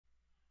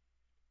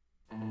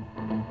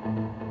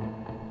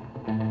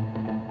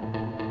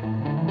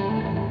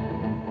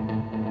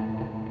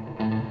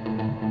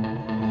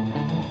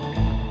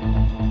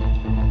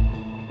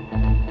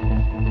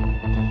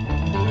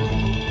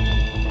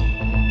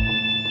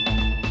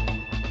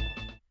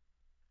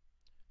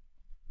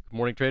Good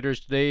morning, traders.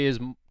 Today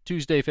is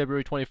Tuesday,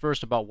 February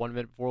 21st, about 1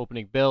 minute before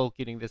opening bell.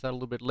 Getting this out a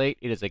little bit late.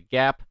 It is a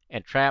gap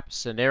and trap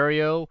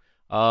scenario.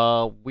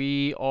 Let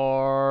me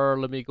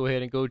go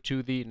ahead and go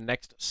to the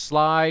next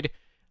slide.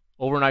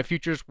 Overnight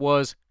futures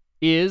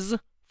is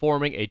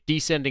forming a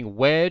descending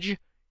wedge.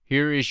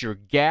 Here is your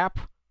gap.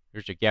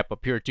 There's your gap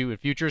up here too in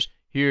futures.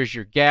 Here's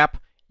your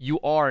gap. You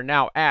are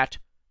now at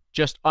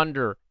just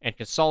under and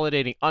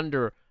consolidating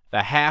under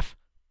the half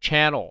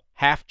channel.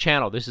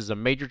 This is a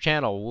major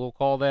channel. We'll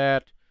call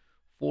that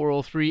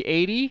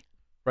 403.80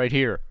 right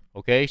here.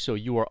 Okay, so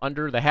you are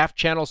under the half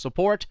channel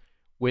support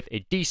with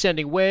a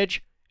descending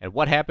wedge. And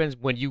what happens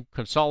when you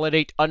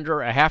consolidate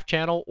under a half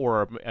channel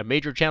or a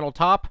major channel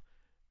top?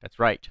 That's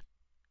right,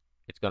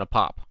 it's going to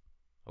pop.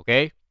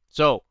 Okay,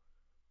 so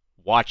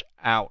watch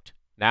out.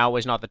 Now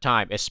is not the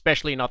time,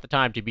 especially not the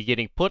time to be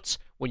getting puts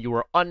when you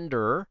are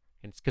under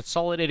and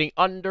consolidating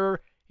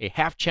under a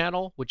half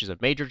channel, which is a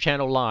major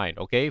channel line.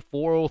 Okay,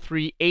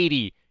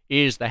 403.80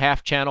 is the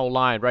half channel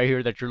line right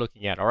here that you're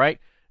looking at. All right,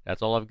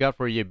 that's all I've got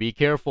for you. Be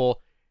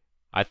careful.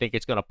 I think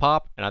it's going to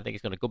pop, and I think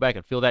it's going to go back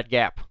and fill that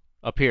gap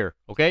up here.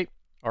 Okay,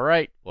 all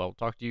right, well, I'll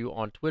talk to you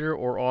on Twitter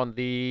or on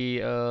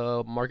the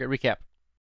market recap.